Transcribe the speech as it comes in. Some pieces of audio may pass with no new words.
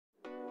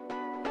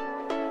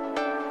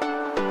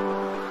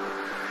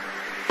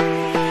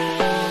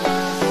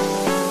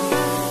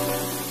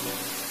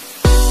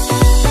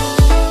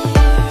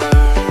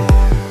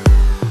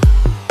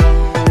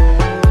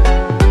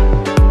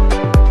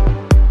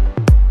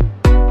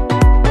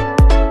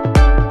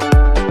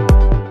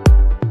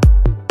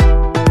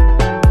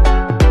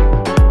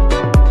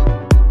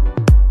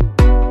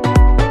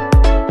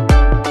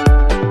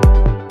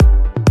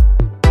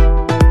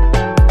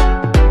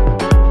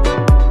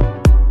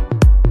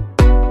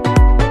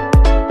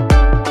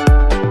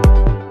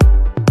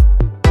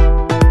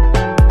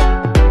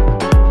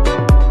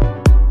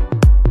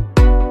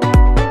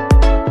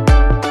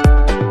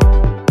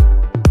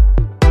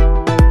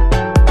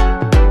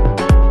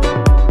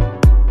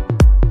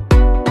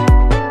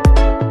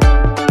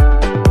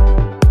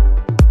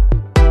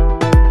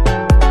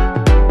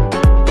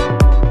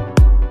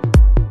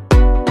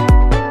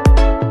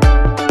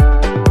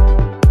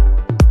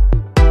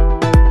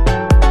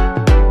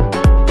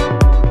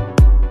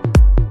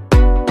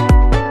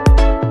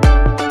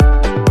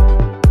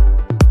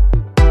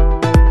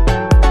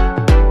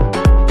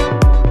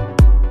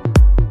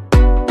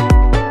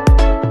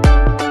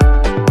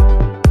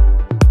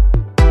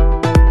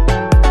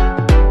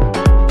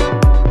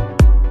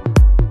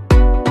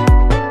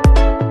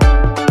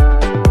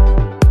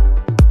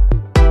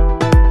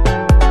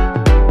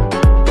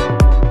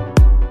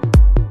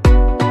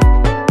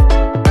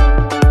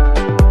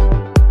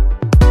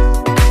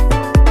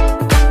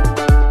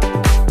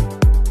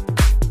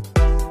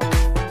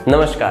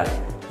નમસ્કાર,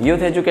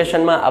 યુથ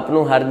એજ્યુકેશનમાં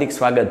આપનું હાર્દિક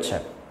સ્વાગત છે.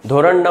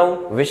 ધોરણ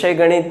 9 વિષય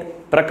ગણિત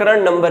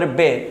પ્રકરણ નંબર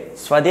 2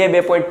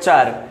 સ્વાધ્યાય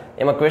 2.4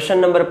 એમાં ક્વેશ્ચન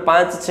નંબર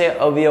 5 છે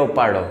અવયવ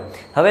પાડો.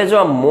 હવે જો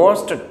આ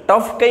મોસ્ટ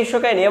ટફ કહી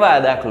શકાય ને એવા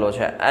આ દાખલો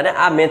છે અને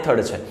આ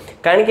મેથડ છે,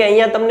 કારણ કે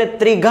અહીંયા તમને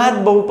ત્રિઘાત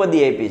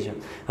બહુપદી આપી છે.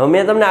 હવે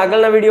મેં તમને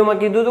આગળના વિડીયોમાં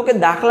કીધું હતું કે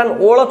દાખલાને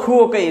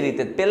ઓળખવો કઈ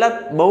રીતે. પહેલા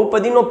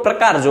બહુપદીનો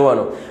પ્રકાર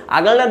જોવાનો.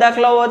 આગળના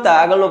દાખલાઓ હતા,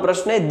 આગળનો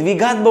પ્રશ્ન એ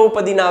દ્વિઘાત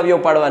બહુપદીના અવયવ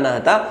પાડવાના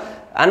હતા.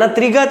 આના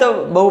ત્રિઘાત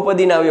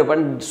બહુપદીના અવયવ,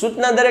 પણ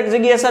સૂચના દરેક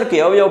જગ્યાએ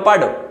સરખી અવયવ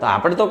પાડો. તો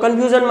આપણે તો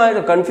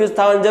કન્ફ્યુઝ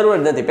થવાની જરૂર જ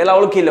નથી. પહેલા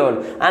ઓળખી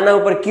લેવાનું આના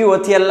ઉપર કયું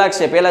હથિયાર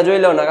લાગશે, પહેલા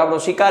જોઈ લેવાનું કે આપણો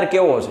શિકાર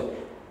કેવો છે,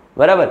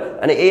 બરાબર.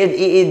 અને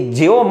એ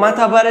જેવો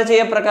માથા ભારે છે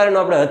એ પ્રકારનો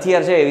આપણે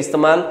હથિયાર છે એ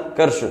ઇસ્તેમાલ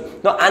કરશું.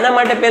 તો આના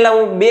માટે પહેલા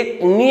હું બે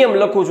નિયમ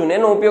લખું છું ને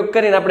એનો ઉપયોગ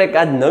કરીને આપણે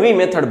આજ નવી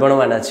મેથડ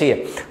ભણવાના છીએ.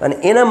 અને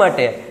એના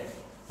માટે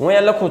હું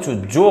અહીંયા લખું છું,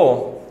 જો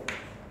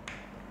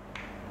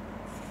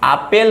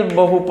આપેલ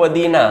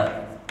બહુપદીના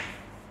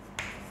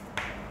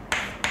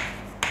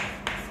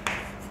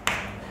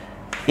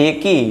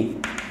એકી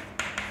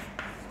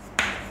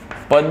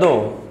પદો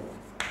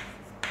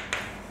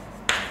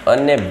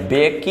અને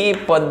બેકી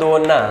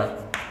પદોના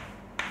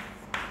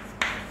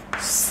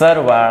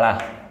સરવાળા,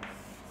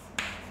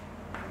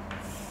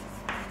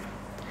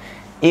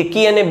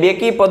 એકી અને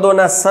બેકી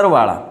પદોના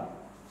સરવાળા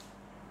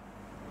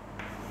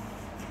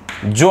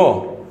જો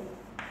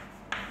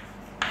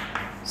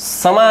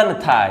સમાન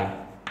થાય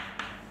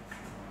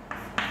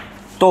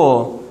તો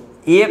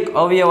એક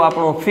અવયવ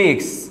આપણો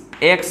ફિક્સ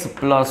x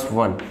 +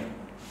 1,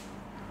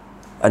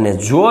 અને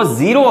જો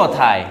 0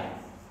 થાય,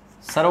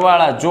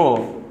 સરવાળા જો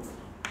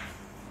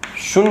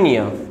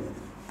 0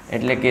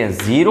 એટલે કે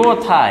 0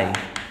 થાય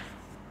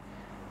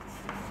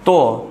તો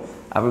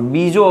આપણે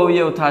બીજો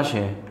અવયવ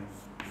થશે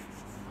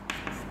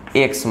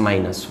x -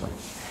 1.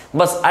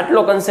 બસ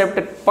આટલો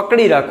કન્સેપ્ટ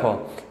પકડી રાખો.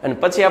 અને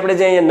પછી આપણે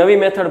જે અહીંયા નવી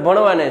મેથડ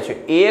ભણવાના છે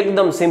એ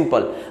એકદમ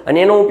સિમ્પલ, અને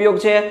એનો ઉપયોગ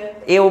છે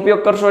એ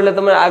ઉપયોગ કરશો એટલે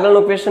તમે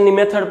આગળનો ક્વેશ્ચનની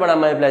મેથડ પણ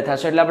આમાં એપ્લાય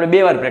થશે. એટલે આપણે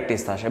 2 વાર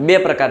પ્રેક્ટિસ થશે, 2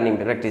 પ્રકારની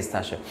પ્રેક્ટિસ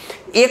થશે.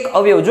 એક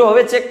અવયવ જો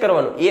હવે ચેક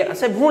કરવાનું, એ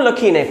સાહેબ હું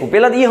લખી નાખ્યું,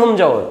 પહેલા તો એ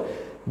સમજાવો.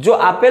 જો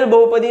આપેલ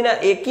બહુપદીના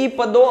એકી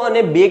પદો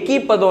અને બેકી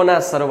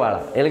પદોના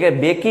સરવાળા, એટલે કે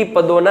બેકી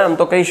પદોના આમ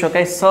તો કહી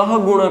શકાય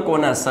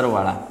સહગુણકોના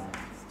સરવાળા,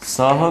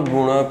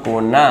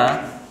 સહગુણકોના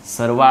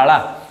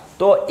સરવાળા.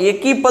 તો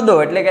એકી પદો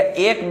એટલે કે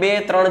 1 2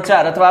 3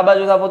 4 અથવા આ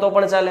બાજુ આપો તો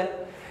પણ ચાલે.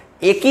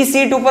 એકી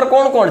સીટ ઉપર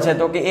કોણ કોણ છે?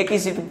 તો કે એકી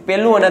સીટ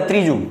પહેલું અને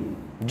ત્રીજું.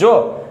 જો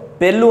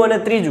પહેલું અને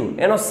ત્રીજું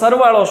એનો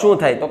સરવાળો શું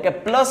થાય? તો કે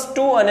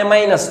 +2 અને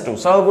 -2.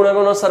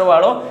 સહગુણકોનો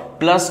સરવાળો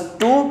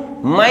 +2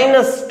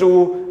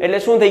 -2 એટલે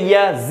શું થઈ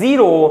ગયા?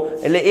 0.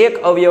 એટલે એક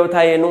અવયવ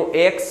થાય એનું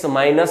x -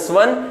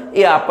 1.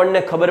 એ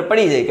આપણને ખબર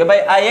પડી જાય કે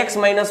ભાઈ આ x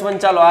 - 1,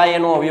 ચાલો આ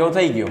એનો અવયવ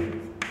થઈ ગયો.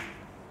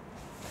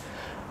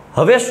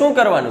 હવે શું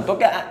કરવાનું? તો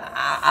કે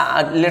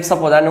લેટ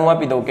સપોઝ આને હું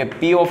આપી દઉં કે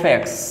p of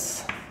x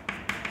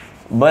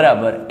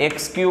બરાબર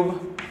x³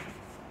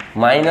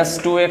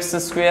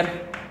 -2x²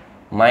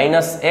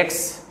 -x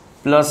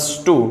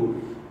 + 2,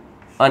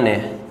 અને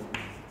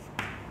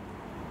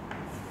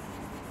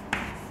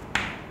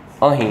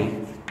અહીં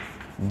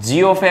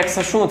g of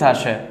x શું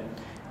થશે?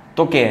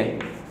 તો કે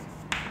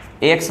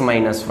x -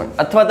 1.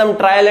 અથવા તમે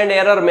ટ્રાયલ એન્ડ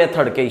એરર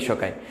મેથડ કહી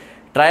શકાય.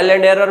 ટ્રાયલ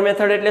એન્ડ એરર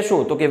મેથડ એટલે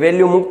શું? તો કે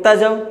વેલ્યુ મૂકતા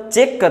જાઓ,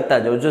 ચેક કરતા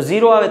જાઓ. જો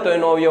 0 આવે તો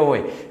એનો અવયવ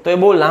હોય, તો એ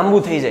બહુ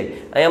લાંબુ થઈ જાય.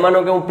 અહીંયા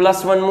માનો કે હું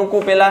 +1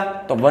 મૂકું પહેલા,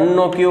 તો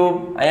 1³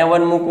 અહીંયા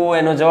 1 મૂકું,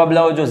 એનો જવાબ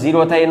લાવો, જો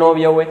 0 થાય એનો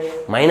અવયવ હોય.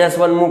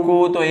 -1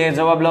 મૂકું તો એ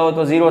જવાબ લાવો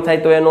તો 0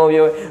 થાય તો એનો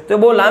અવયવ હોય. તો એ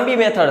બહુ લાંબી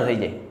મેથડ થઈ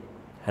જાય,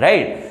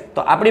 રાઈટ.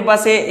 તો આપણી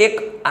પાસે એક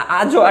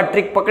જો આ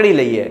ટ્રીક પકડી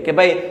લઈએ કે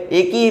ભાઈ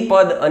એકી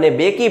પદ અને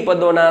બેકી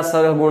પદોના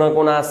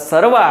સહગુણકોના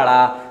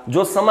સરવાળા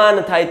જો સમાન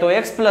થાય તો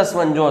x +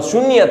 1, જો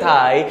 0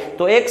 થાય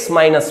તો x -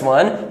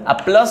 1. આ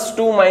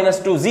 +2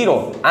 -2 0.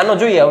 આનો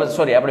જોઈએ હવે,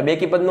 સોરી આપણે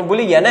બેકી પદનું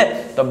ભૂલી ગયા ને.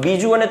 તો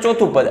બીજું અને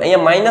ચોથું પદ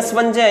અહીંયા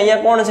 -1 છે,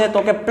 અહીંયા કોણ છે? તો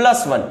કે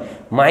 +1.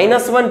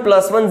 -1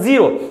 + 1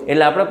 0.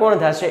 એટલે આપણે કોણ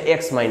થશે?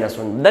 x -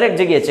 1. દરેક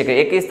જગ્યાએ ચેક,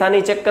 એકી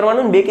સ્થાને ચેક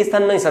કરવાનું ને બેકી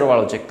સ્થાનનો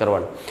સરવાળો ચેક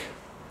કરવાનો.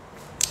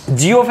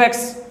 g of x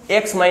 -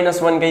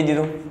 1 કહી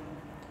દીધું.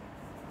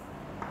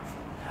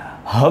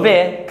 હવે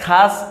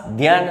ખાસ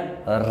ધ્યાન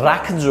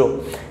રાખજો,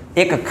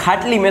 એક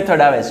ખાટલી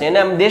મેથડ આવે છે, એને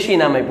આમ દેશી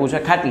નામ આપ્યું છે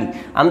ખાટલી.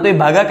 આમ તો એ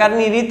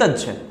ભાગાકારની રીત જ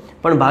છે,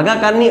 પણ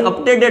ભાગાકારની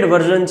અપડેટેડ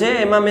વર્ઝન છે.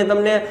 એમાં મેં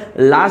તમને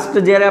લાસ્ટ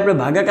જ્યારે આપણે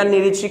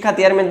ભાગાકારની રીત શીખ્યા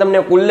ત્યારે મેં તમને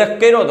ઉલ્લેખ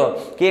કર્યો હતો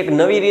કે એક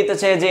નવી રીત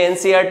છે જે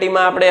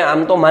NCERTમાં આપણે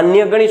આમ તો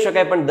માન્ય ગણી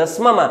શકાય, પણ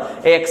 10મામાં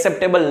એ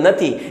એક્સેપ્ટેબલ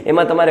નથી.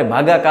 એમાં તમારે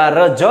ભાગાકાર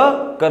જ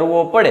કરવો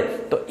પડે.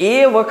 તો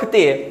એ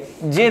વખતે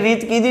જે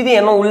રીત કીધી હતી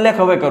એનો ઉલ્લેખ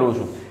હવે કરું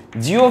છું.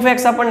 g of x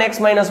આપણને x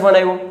 - 1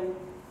 આવ્યો.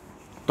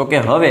 તો કે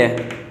હવે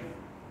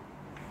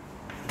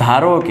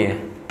ધારો કે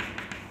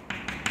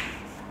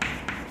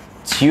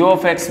g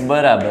of x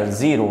બરાબર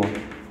 0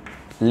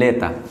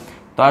 લેતા,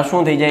 તો આ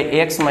શું થઈ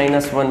જાય? x -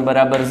 1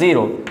 બરાબર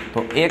 0, તો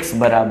x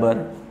બરાબર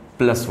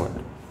 +1.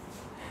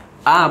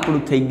 આ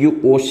આપણું થઈ ગયું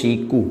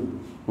ઓશિકુ.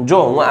 જો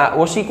હું આ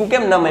ઓશિકુ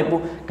કેમ નામ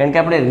આપ્યું? કારણ કે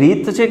આપણે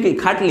રીત છે કે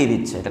ખાટલી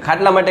રીત છે, તો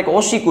ખાટલા માટે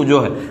ઓશિકુ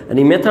જો હે.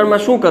 અને મેથડમાં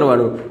શું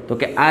કરવાનું? તો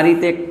કે આ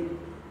રીતે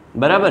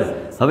બરાબર.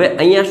 હવે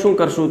અહીંયા શું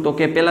કરશું તો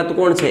કે પહેલાં તો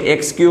કોણ છે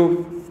x cube,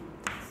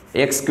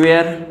 x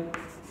square,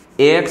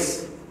 x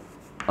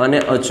અને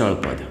અચળ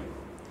પદ.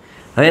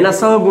 હવે એના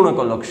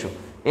સહગુણકો લખશો.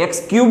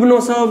 એક્સ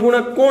ક્યુબનો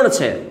સહગુણક કોણ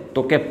છે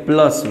તો કે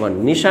 +1.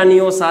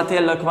 નિશાનીઓ સાથે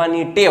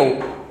લખવાની ટેવ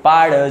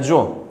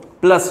પાડજો.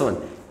 +1.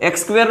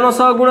 એક્સ સ્ક્વેરનો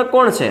સહગુણક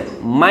કોણ છે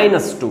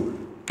 -2.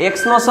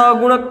 એક્સનો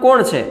સહગુણક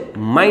કોણ છે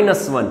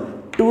 -1.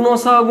 2નો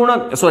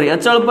સહગુણક સોરી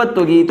અચળ પદ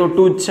તો એ તો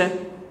 2 જ છે.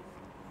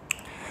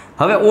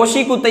 હવે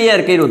ઓશિકુ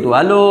તૈયાર કર્યું હતું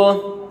હાલો,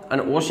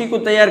 અને ઓશિકુ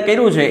તૈયાર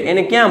કર્યું છે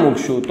એને ક્યાં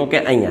મૂકશું તો કે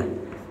અહીંયા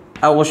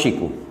આ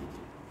ઓશિકુ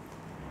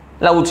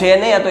લાવું છે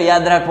નહીં, આ તો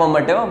યાદ રાખવા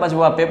માટે હો.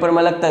 પાછું આ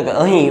પેપરમાં લખતા કે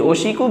અહીં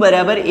ઓશિકુ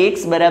બરાબર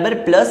x બરાબર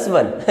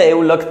 +1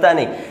 એવું લખતા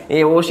નહીં.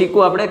 એ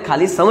ઓશિકુ આપણે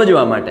ખાલી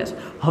સમજવા માટે છે.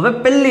 હવે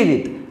પહેલી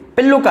રીત,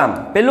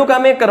 પહેલું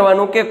કામ એ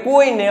કરવાનું કે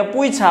કોઈને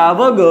પૂછ્યા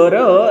વગર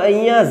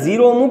અહીંયા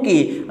 0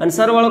 મૂકી અને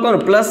સરવાળો કરો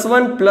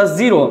 +1 +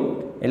 0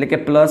 એટલે કે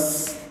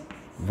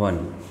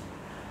 +1.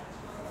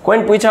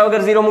 કોઈને પૂછ્યા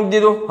વગર 0 મૂકી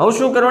દીધું. હવે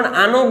શું કરવાનું,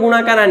 આનો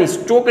ગુણાકાર આની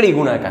ચોકડી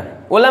ગુણાકાર,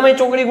 ઓલામાં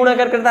ચોકડી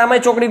ગુણાકાર કરતા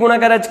આમાં ચોકડી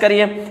ગુણાકાર જ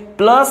કરીએ.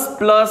 પ્લસ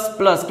પ્લસ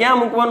પ્લસ ક્યાં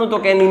મૂકવાનું તો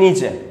કે એની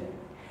નીચે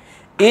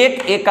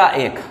 1 એકા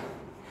 1.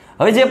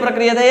 હવે જે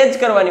પ્રક્રિયા થાય એ જ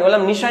કરવાની. ઓલા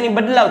નિશાની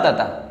બદલાવતા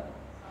હતા.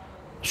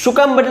 શું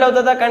કામ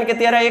બદલાવતા હતા? કારણ કે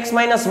ત્યારે x -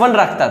 1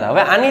 રાખતા હતા.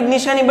 હવે આની જ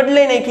નિશાની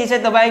બદલાઈ નાખી છે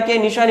તો ભાઈ કે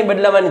નિશાની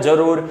બદલાવાની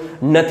જરૂર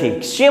નથી.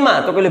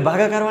 શેમાં તો કે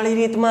ભાગાકાર વાળી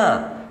રીતમાં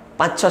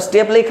 5-6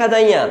 સ્ટેપ લખ્યા હતા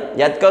અહીંયા,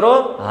 યાદ કરો.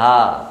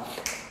 હા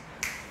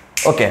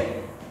ઓકે.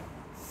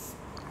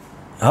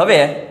 હવે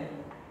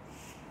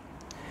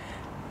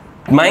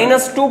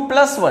 -2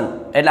 + 1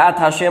 એટલે આ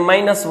થશે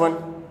 -1.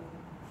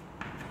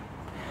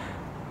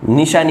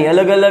 નિશાની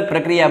અલગ અલગ,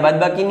 પ્રક્રિયા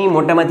બાદબાકીની,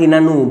 મોટામાંથી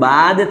નાનું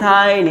બાદ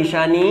થાય,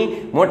 નિશાની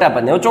મોટા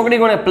પદને ચોકડી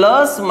ગુણે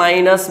પ્લસ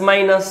માઇનસ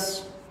માઇનસ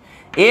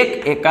 1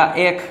 એકા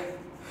 1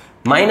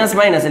 માઇનસ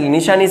માઇનસ એટલે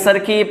નિશાની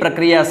સરખી,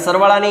 પ્રક્રિયા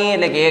સરવાળાની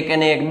એટલે કે 1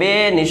 અને 1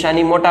 2,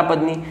 નિશાની મોટા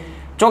પદની,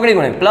 ચોકડી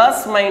ગુણે પ્લસ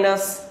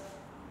માઇનસ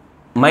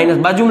માઇનસ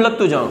બાજુમાં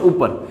લખતું જાઓ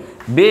ઉપર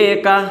 2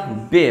 એકા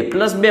 2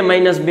 +2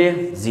 -2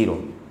 0.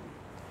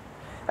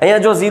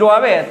 અહીંયા જો 0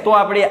 આવે તો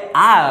આપણે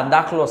આ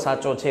દાખલો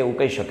સાચો છે એવું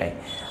કહી શકાય.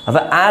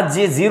 હવે આ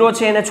જે 0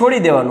 છે એને છોડી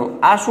દેવાનું.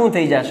 આ શું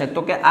થઈ જશે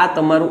તો કે આ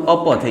તમારું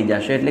અપ થઈ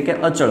જશે એટલે કે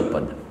અચળ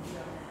પદ.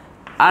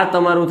 આ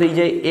તમારું થઈ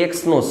જાય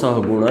x નો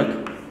સહગુણક,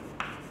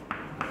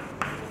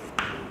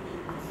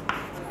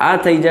 આ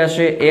થઈ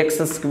જશે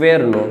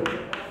x² નો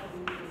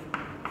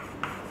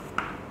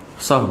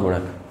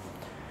સહગુણક.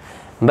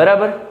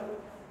 બરાબર.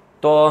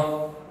 તો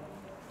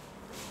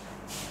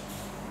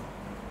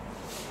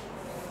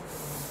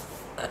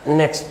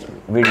નેક્સ્ટ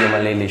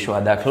વિડીયોમાં લઈ લઈશું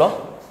આ દાખલો.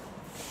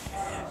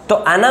 તો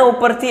આના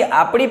ઉપરથી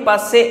આપણી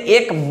પાસે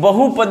એક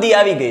બહુપદી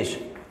આવી ગઈ છે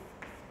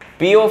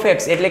p of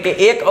x, એટલે કે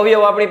એક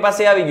અવયવ આપણી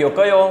પાસે આવી ગયો.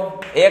 કયો?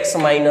 x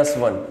 -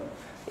 1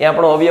 એ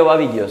આપણો અવયવ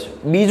આવી ગયો છે.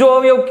 બીજો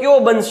અવયવ કયો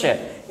બનશે?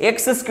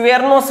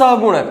 x² નો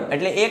સહગુણક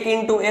એટલે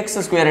 1 ×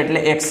 x² એટલે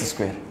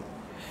x².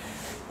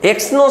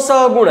 x નો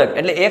સહગુણક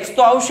એટલે x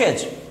તો આવશે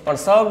જ, પણ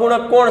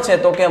સહગુણક કોણ છે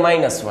તો કે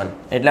 -1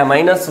 એટલે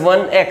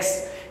 -1x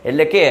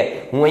એટલે કે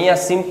હું અહીંયા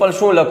સિમ્પલ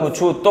શું લખું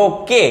છું તો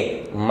કે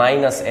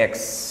 -x.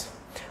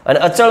 અને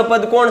અચળ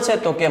પદ કોણ છે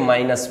તો કે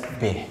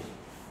 -2.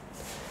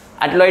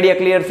 આટલો આઈડિયા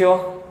ક્લિયર થયો?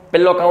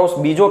 પહેલો કાઉન્સ.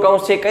 બીજો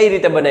કાઉન્સ છે કઈ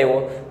રીતે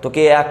બનાવ્યો તો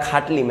કે આ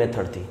ખાટલી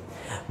મેથડથી.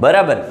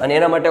 બરાબર. અને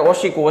એના માટે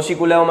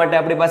ઓશિકુ લેવા માટે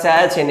આપણી પાસે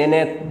આયા છે ને એને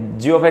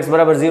g of x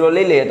બરાબર 0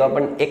 લઈ લઈએ તો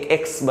આપણને એક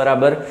x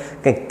બરાબર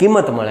કંઈક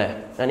કિંમત મળે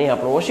અને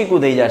આપણું ઓશિકુ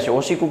થઈ જશે.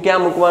 ઓશિકુ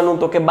ક્યાં મૂકવાનું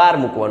તો કે 12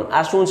 મૂકવાનું.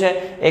 આ શું છે?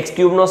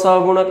 x³ નો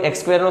સહગુણક,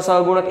 x² નો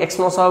સહગુણક, x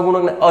નો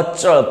સહગુણક ને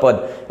અચળ પદ.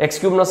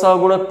 x³ નો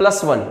સહગુણક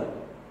 +1,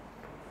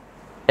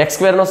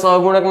 x² નો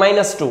સહગુણક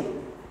 -2,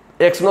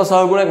 x નો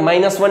સહગુણક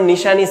 -1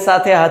 નિશાની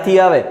સાથે હાથી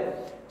આવે,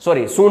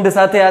 સોરી સૂંઢ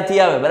સાથે હાથી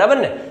આવે. બરાબર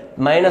ને?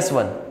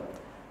 -1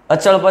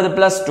 અચળ પદ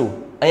 +2.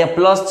 અહીંયા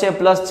પ્લસ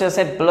છે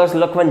સાહેબ, પ્લસ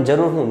લખવાની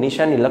જરૂર હું,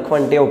 નિશાની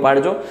લખવાની ટેવ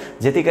પાડજો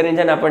જેથી કરીને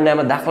છે ને આપણને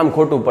આમાં દાખલામાં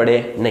ખોટું પડે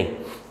નહીં.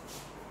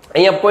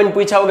 અહીંયા કોઈને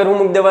પૂછ્યા વગર હું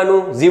મૂકી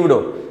દેવાનું જીવડો.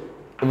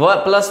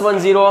 +1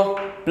 0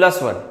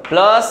 +1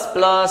 પ્લસ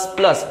પ્લસ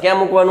પ્લસ ક્યાં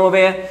મૂકવાનું?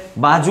 હવે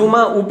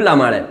બાજુમાં ઉપલા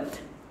માળે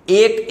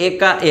 1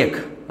 એકા 1.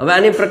 હવે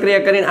આની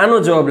પ્રક્રિયા કરીને આનો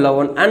જવાબ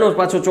લાવો, આનો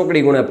પાછો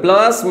ચોકડી ગુણે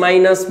પ્લસ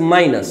માઇનસ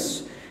માઇનસ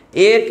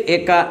 1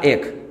 એકા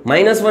 1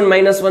 -1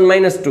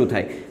 -2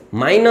 થાય,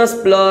 માઇનસ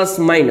પ્લસ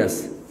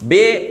માઇનસ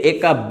 2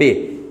 એકા 2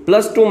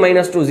 +2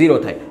 -2 0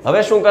 થાય.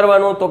 હવે શું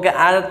કરવાનું તો કે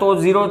આ તો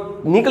 0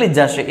 નીકળી જ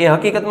જશે. એ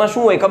હકીકતમાં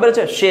શું હોય ખબર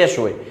છે? શેષ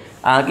હોય.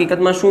 આ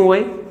હકીકતમાં શું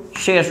હોય?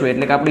 શેષ હોય.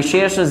 એટલે કે આપણી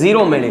શેષ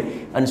 0 મળે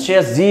અને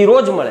શેષ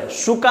 0 જ મળે.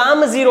 શું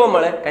કામ 0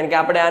 મળે? કારણ કે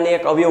આપણે આને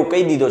એક અવયવ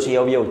કહી દીધો છે, એ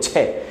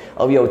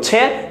અવયવ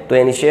છે તો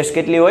એની શેષ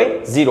કેટલી હોય?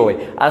 0 હોય.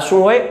 આ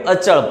શું હોય?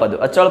 અચળ પદ.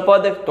 અચળ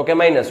પદ તો કે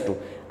 -2.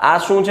 આ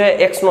શું છે?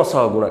 x નો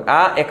સહગુણક,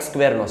 આ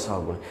x² નો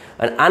સહગુણક.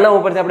 અને આના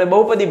ઉપરથી આપણે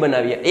બહુપદી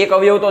બનાવીએ. એક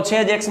અવયવ તો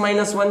છે જ x -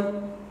 1.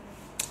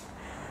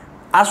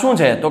 આ શું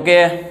છે તો કે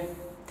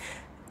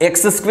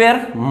x²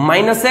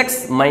 -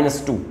 x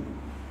 -2,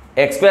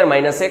 x²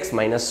 - x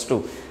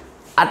 -2.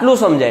 આટલું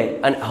સમજાય.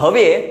 અને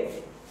હવે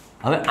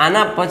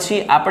આના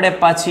પછી આપણે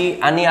પાછી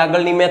આની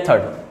આગળની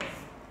મેથડ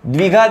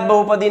દ્વિઘાત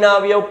બહુપદીના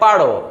અવયવ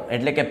પાડો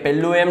એટલે કે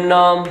પહેલું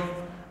એમનેમ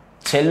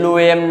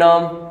છેલ્લું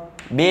એમનેમ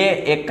 2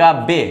 એકા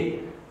 2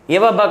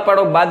 એવા ભાગ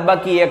પાડો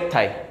બાદબાકી 1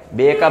 થાય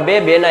 2 એકા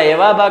 2 2 ના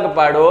એવા ભાગ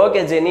પાડો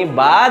કે જેની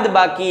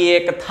બાદબાકી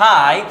 1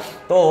 થાય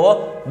તો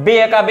 2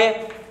 એકા 2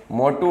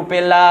 મોટું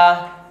પહેલા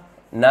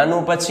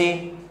નાનું પછી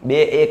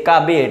 2 એકા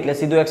 2 એટલે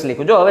સીધું x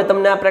લખું. જો હવે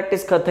તમને આ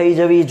પ્રેક્ટિસ થઈ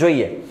જવી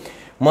જોઈએ.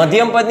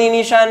 મધ્યમ પદની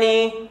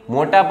નિશાની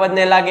મોટા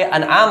પદને લાગે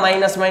અને આ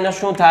માઇનસ માઇનસ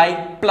શું થાય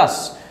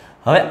પ્લસ.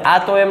 હવે આ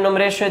તો એમનેમ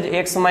રહેશે જ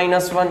x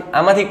 -1.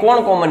 આમાંથી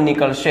કોણ કોમન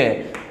નીકળશે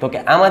તો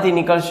કે આમાંથી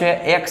નીકળશે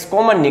x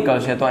કોમન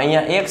નીકળશે તો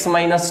અહીંયા x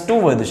 -2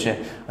 વધશે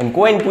અને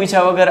કોઈને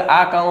પૂછ્યા વગર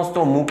આ કૌંસ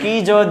તો મૂકી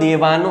જ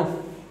દેવાનું.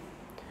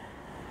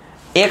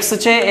 x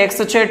છે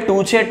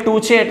 2 છે 2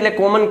 છે એટલે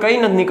કોમન કઈ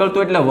નથી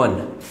નીકળતું એટલે 1.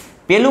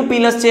 પેલું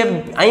પ્લસ છે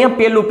અહીંયા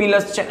પેલું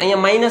પ્લસ છે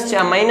અહીંયા માઇનસ છે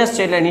આ માઇનસ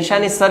છે એટલે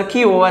નિશાની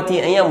સરખી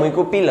હોવાથી અહીંયા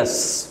મૂક્યું પ્લસ.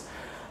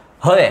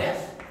 હવે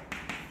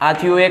આ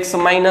થયું x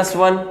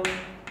 -1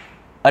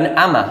 અને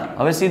આમાં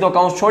હવે સીધો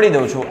કૌંસ છોડી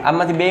દઉં છું.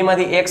 આમાંથી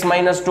બેમાંથી x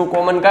 -2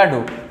 કોમન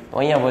કાઢું તો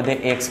અહીંયા વધે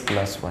x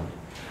 +1.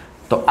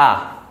 તો આ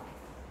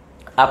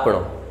આપણો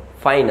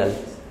ફાઇનલ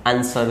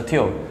આન્સર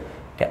થયો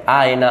કે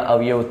આ એના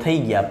અવયવ થઈ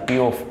ગયા p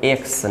of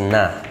x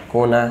ના.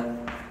 કોના?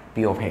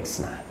 p of x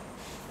ના.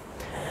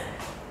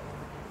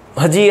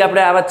 હજી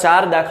આપણે આવા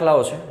 4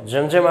 દાખલાઓ છે.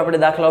 જેમ જેમ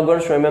આપણે દાખલાઓ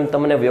ગણશું એમ એમ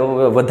તમને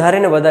વધારે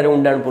ને વધારે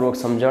ઊંડાણપૂર્વક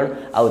સમજણ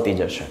આવતી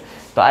જશે.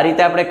 તો આ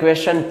રીતે આપણે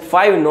ક્વેશ્ચન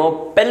 5 નો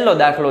પહેલો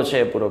દાખલો છે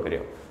એ પૂરો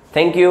કર્યો.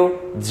 Thank you.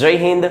 જય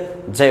હિન્દ,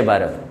 જય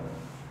ભારત.